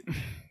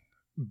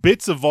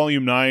 Bits of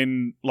Volume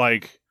 9,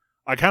 like,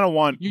 I kind of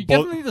want... You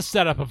definitely need the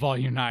setup of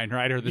Volume 9,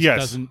 right? Or this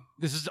Yes.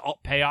 This is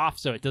all payoff,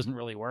 so it doesn't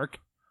really work.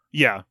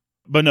 Yeah,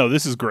 but no,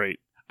 this is great.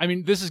 I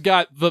mean, this has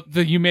got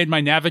the you made my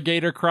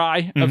navigator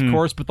cry, of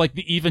course, but like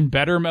the even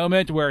better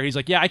moment where he's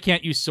like, yeah, I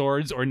can't use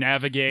swords or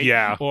navigate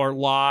or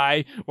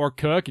lie or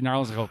cook. And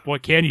Arlong's like, oh,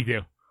 what can he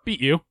do?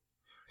 Beat you.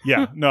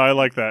 Yeah, no, I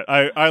like that.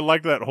 I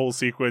like that whole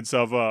sequence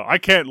of, I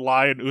can't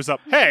lie, and Usopp,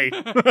 hey!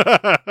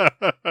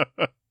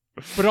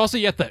 But also,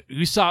 you got the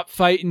Usopp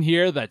fight in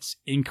here that's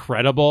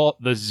incredible.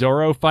 The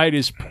Zoro fight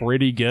is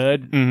pretty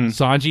good.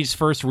 Sanji's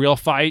first real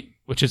fight,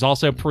 which is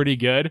also pretty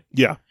good.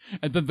 Yeah.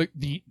 And then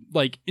the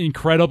like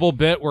incredible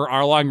bit where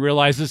Arlong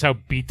realizes how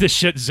beat the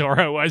shit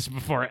Zoro was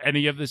before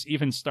any of this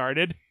even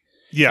started.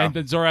 Yeah. And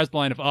then Zoro has the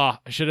line of, I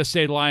should have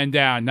stayed lying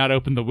down, not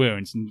opened the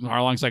wounds. And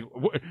Arlong's like,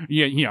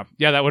 yeah,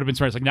 that would have been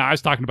smart. It's like, no, I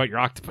was talking about your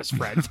octopus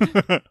friend.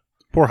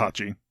 Poor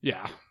Hachi.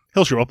 Yeah.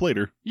 He'll show up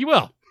later. You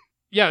will.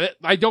 Yeah,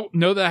 I don't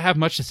know that I have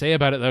much to say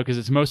about it, though, because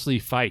it's mostly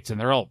fights, and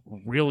they're all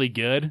really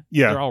good.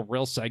 Yeah. They're all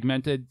real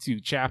segmented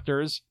to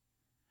chapters.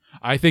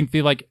 I think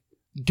the, like,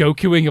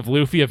 Gokuing of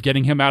Luffy of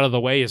getting him out of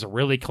the way is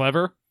really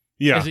clever.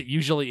 Yeah. As it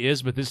usually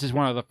is, but this is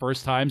one of the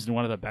first times and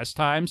one of the best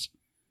times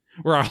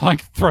where Arlong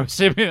throws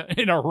him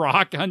in a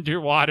rock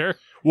underwater.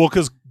 Well,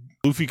 because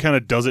Luffy kind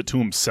of does it to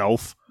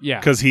himself. Yeah.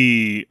 Because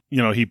he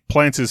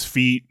plants his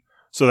feet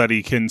so that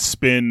he can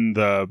spin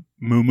the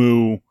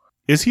Moo.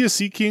 Is he a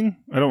Sea King?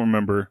 I don't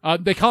remember.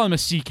 They call him a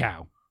sea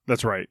cow.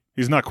 That's right.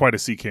 He's not quite a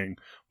Sea King.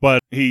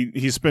 But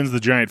he spins the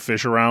giant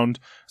fish around,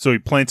 so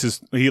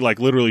he like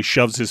literally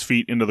shoves his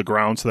feet into the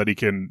ground so that he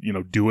can,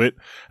 do it.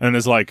 And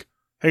is like,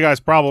 hey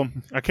guys,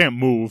 problem. I can't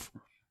move.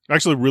 I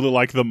actually really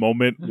like the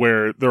moment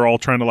where they're all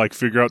trying to like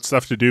figure out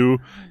stuff to do,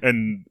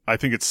 and I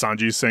think it's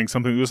Sanji saying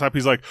something to Usopp.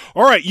 He's like,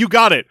 "All right, you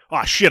got it."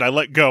 Ah, shit, I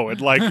let go, and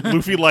like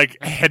Luffy like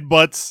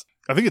headbutts.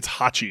 I think it's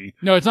Hachi.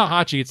 No, it's not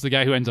Hachi. It's the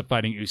guy who ends up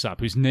fighting Usopp,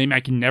 whose name I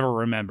can never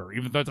remember,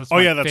 even though that's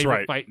my favorite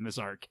right. fight in this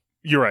arc.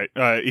 You're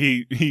right.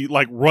 He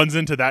like runs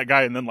into that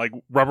guy and then like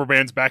rubber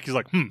bands back. He's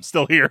like,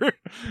 still here.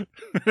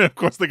 Of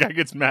course, the guy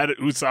gets mad at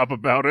Usopp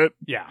about it.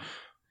 Yeah.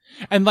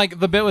 And, like,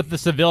 the bit with the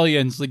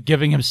civilians, like,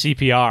 giving him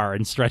CPR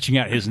and stretching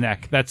out his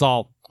neck. That's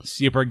all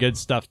super good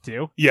stuff,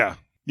 too. Yeah.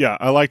 Yeah,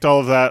 I liked all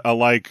of that. I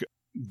like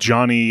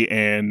Johnny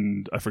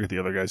and, I forget the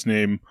other guy's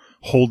name,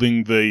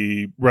 holding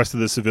the rest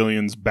of the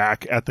civilians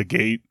back at the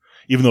gate,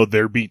 even though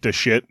they're beat to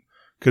shit,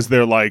 because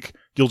they're like,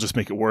 you'll just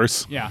make it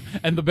worse. Yeah,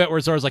 and the bit where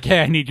Zoro's like, hey,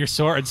 I need your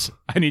swords.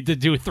 I need to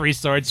do 3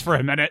 swords for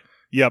a minute.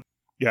 Yep.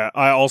 Yeah,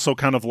 I also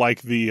kind of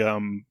like the,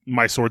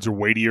 my swords are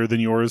weightier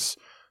than yours.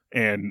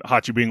 And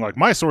Hachi being like,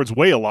 my swords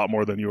weigh a lot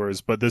more than yours,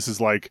 but this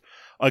is like,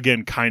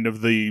 again, kind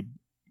of the,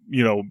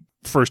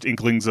 first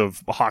inklings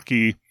of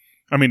Haki.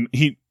 I mean,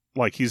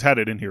 he's had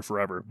it in here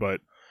forever, but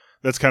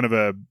that's kind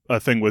of a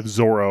thing with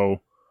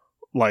Zoro,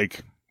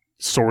 like,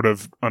 sort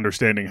of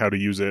understanding how to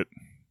use it.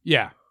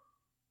 Yeah.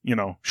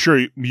 Sure,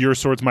 your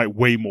swords might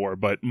weigh more,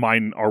 but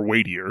mine are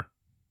weightier.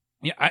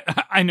 Yeah,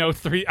 I know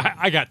 3,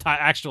 I got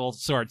actual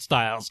sword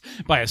styles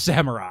by a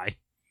samurai.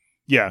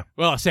 Yeah.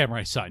 Well, a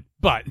samurai son,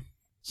 but...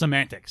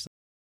 semantics.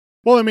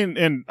 Well, I mean,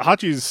 and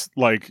Hachi's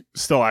like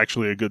still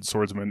actually a good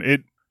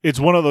swordsman. It's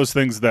one of those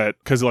things that,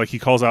 because like he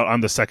calls out, I'm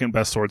the second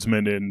best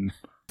swordsman in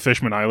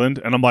Fishman Island,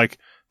 and I'm like,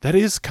 that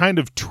is kind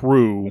of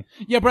true.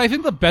 Yeah, but I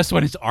think the best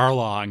one is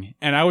Arlong,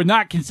 and I would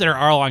not consider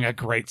Arlong a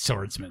great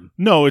swordsman.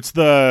 No, it's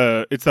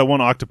that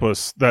one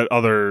octopus, that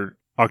other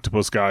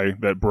octopus guy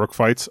that Brooke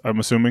fights, I'm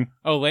assuming.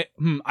 Oh,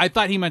 I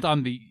thought he meant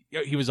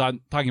he was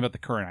talking about the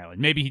current island.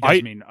 Maybe he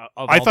does mean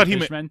I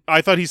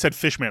thought he said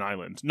Fishman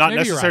Island, not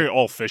Maybe necessarily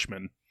all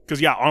fishmen. Because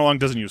yeah, Arlong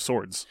doesn't use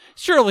swords.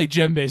 Surely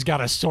Jinbei's got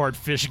a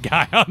swordfish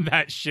guy on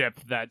that ship.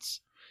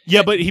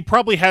 Yeah, but he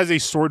probably has a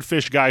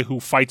swordfish guy who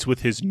fights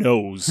with his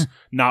nose,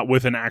 not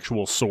with an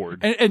actual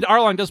sword. And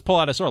Arlong does pull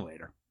out a sword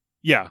later.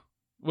 Yeah,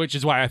 which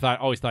is why I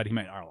always thought he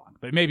meant Arlong.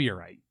 But maybe you're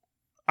right.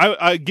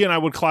 I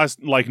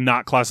would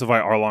not classify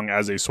Arlong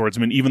as a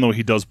swordsman, even though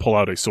he does pull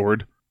out a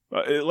sword.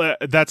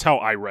 That's how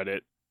I read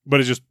it.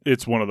 But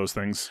it's one of those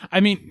things.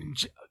 I mean,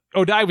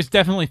 Odai was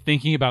definitely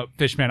thinking about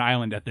Fishman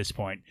Island at this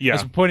point. Yeah.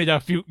 As we pointed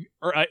out a few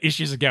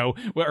issues ago,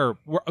 or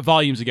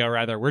volumes ago,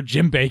 rather, where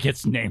Jinbei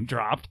gets name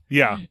dropped.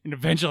 Yeah. And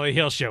eventually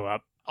he'll show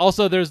up.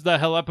 Also, there's the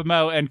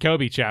Halepimo and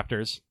Kobe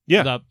chapters.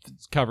 Yeah. The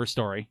cover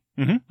story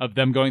of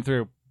them going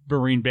through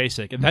Marine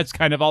Basic. And that's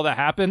kind of all that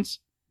happens.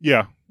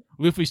 Yeah.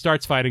 Luffy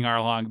starts fighting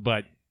Arlong,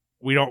 but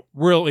we don't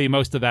really,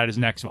 most of that is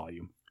next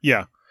volume.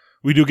 Yeah.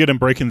 We do get him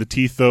breaking the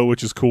teeth, though,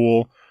 which is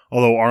cool.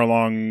 Although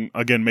Arlong,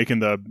 again, making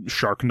the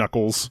shark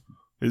knuckles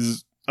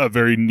is a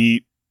very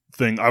neat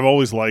thing. I've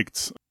always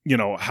liked,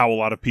 how a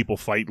lot of people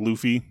fight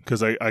Luffy,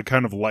 because I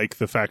kind of like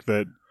the fact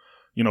that,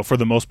 for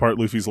the most part,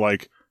 Luffy's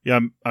like, yeah,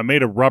 I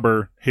made of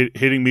rubber.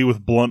 Hitting me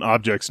with blunt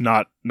objects,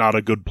 not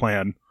a good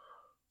plan.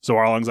 So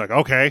Arlong's like,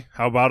 okay,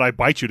 how about I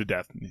bite you to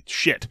death?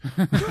 Shit.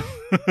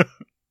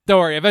 Don't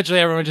worry, eventually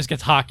everyone just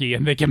gets hockey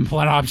and they can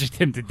blunt object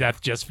him to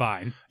death just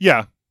fine.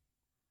 Yeah.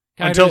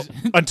 Kind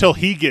until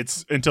he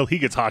gets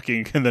hockey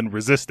and can then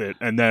resist it,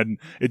 and then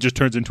it just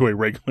turns into a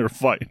regular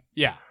fight.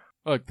 Yeah.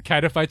 Look, the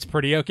Kaido fight's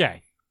pretty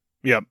okay.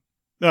 Yep.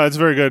 No, it's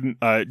very good.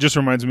 It just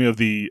reminds me of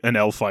the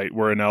Enel fight,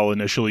 where Enel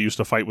initially used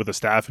to fight with a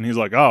staff, and he's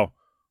like, oh,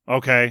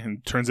 okay,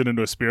 and turns it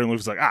into a spear, and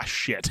Luffy's like, ah,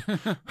 shit.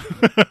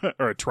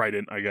 Or a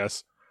trident, I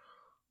guess.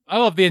 I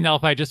love the Enel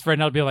fight just for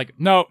Enel to be like,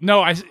 no,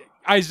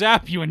 I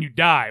zap you and you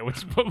die.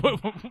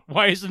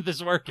 Why isn't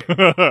this working?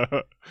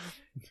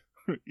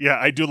 Yeah,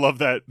 I do love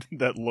that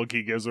look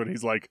he gives when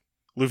he's like,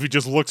 Luffy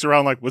just looks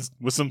around like, was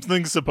some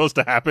things supposed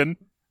to happen?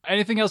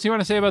 Anything else you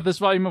want to say about this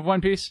volume of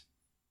One Piece?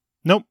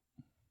 Nope.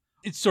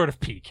 It's sort of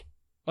peak.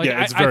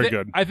 Yeah, it's very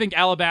good. I think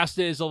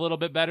Alabasta is a little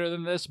bit better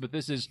than this, but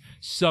this is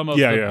some of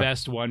the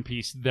best One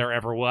Piece there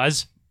ever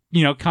was.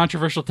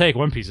 Controversial take,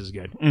 One Piece is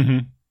good. Mm-hmm.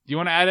 Do you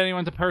want to add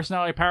anyone to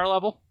personality power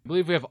level? I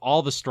believe we have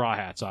all the Straw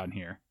Hats on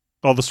here.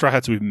 All the Straw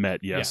Hats we've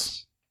met,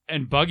 yes.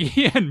 And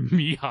Buggy and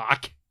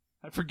Mihawk.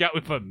 I forgot we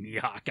put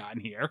Mihawk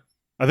on here.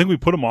 I think we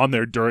put him on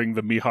there during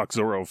the Mihawk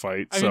Zoro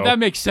fight. I mean, that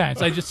makes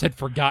sense. I just had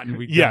forgotten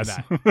we'd done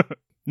that.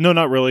 No,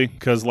 not really,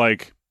 because,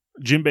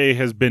 Jinbei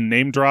has been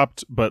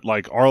name-dropped, but,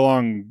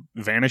 Arlong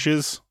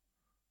vanishes.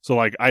 So,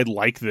 I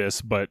like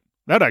this, but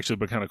that'd actually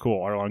be kind of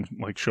cool.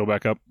 Arlong, show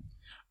back up.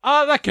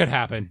 That could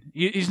happen.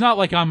 He's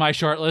not, on my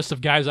short list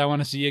of guys I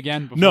want to see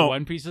again before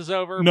One Piece is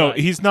over. No,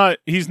 he's not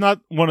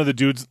one of the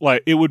dudes,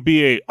 it would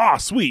be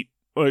sweet.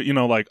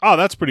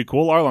 That's pretty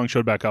cool. Arlong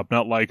showed back up.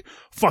 Not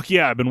fuck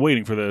yeah, I've been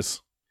waiting for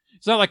this.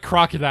 It's not like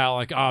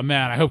Crocodile, oh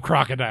man, I hope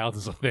Crocodile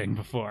does a thing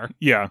before.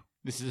 Yeah.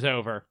 This is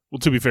over. Well,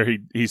 to be fair,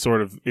 he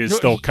sort of is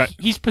still...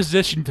 He's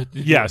positioned to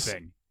do a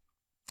thing.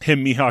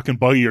 Him, Mihawk, and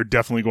Buggy are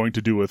definitely going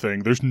to do a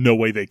thing. There's no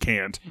way they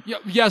can't.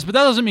 Yes, but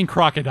that doesn't mean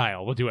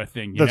Crocodile will do a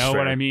thing. You know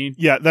what I mean?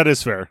 Yeah, that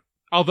is fair.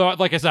 Although,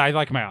 like I said, I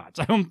like my odds.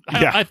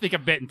 I think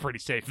I'm betting pretty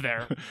safe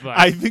there. But.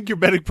 I think you're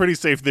betting pretty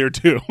safe there,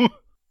 too.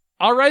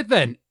 All right,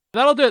 then.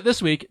 That'll do it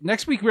this week.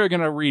 Next week, we're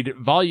going to read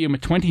volume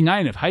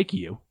 29 of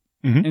Haikyuu.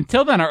 Mm-hmm.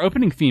 Until then, our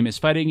opening theme is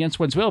Fighting Against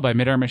One's Will by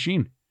Mid-Air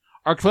Machine.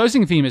 Our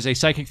closing theme is A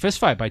Psychic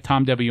Fistfight by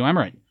Tom W.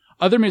 Emmerich.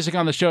 Other music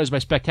on the show is by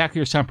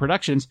Spectacular Sound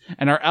Productions,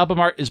 and our album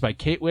art is by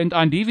Kate Wind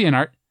on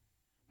DeviantArt.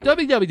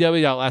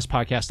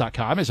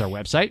 www.lastpodcast.com is our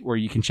website, where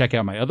you can check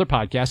out my other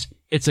podcasts,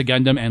 It's a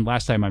Gundam and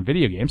Last Time on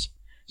Video Games.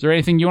 Is there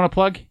anything you want to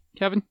plug,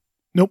 Kevin?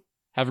 Nope.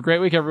 Have a great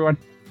week, everyone.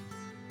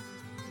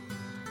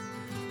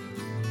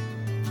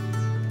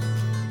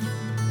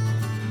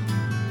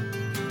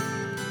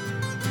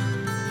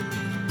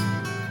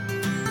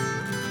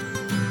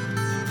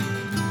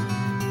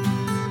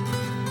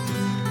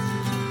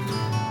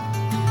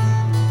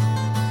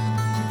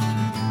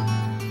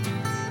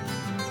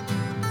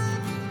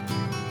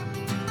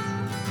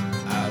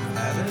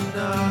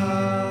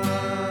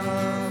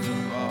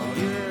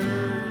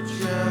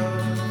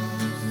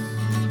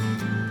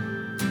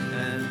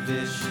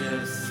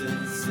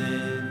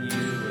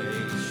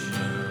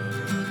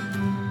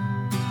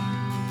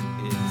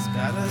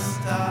 Gotta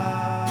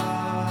stop.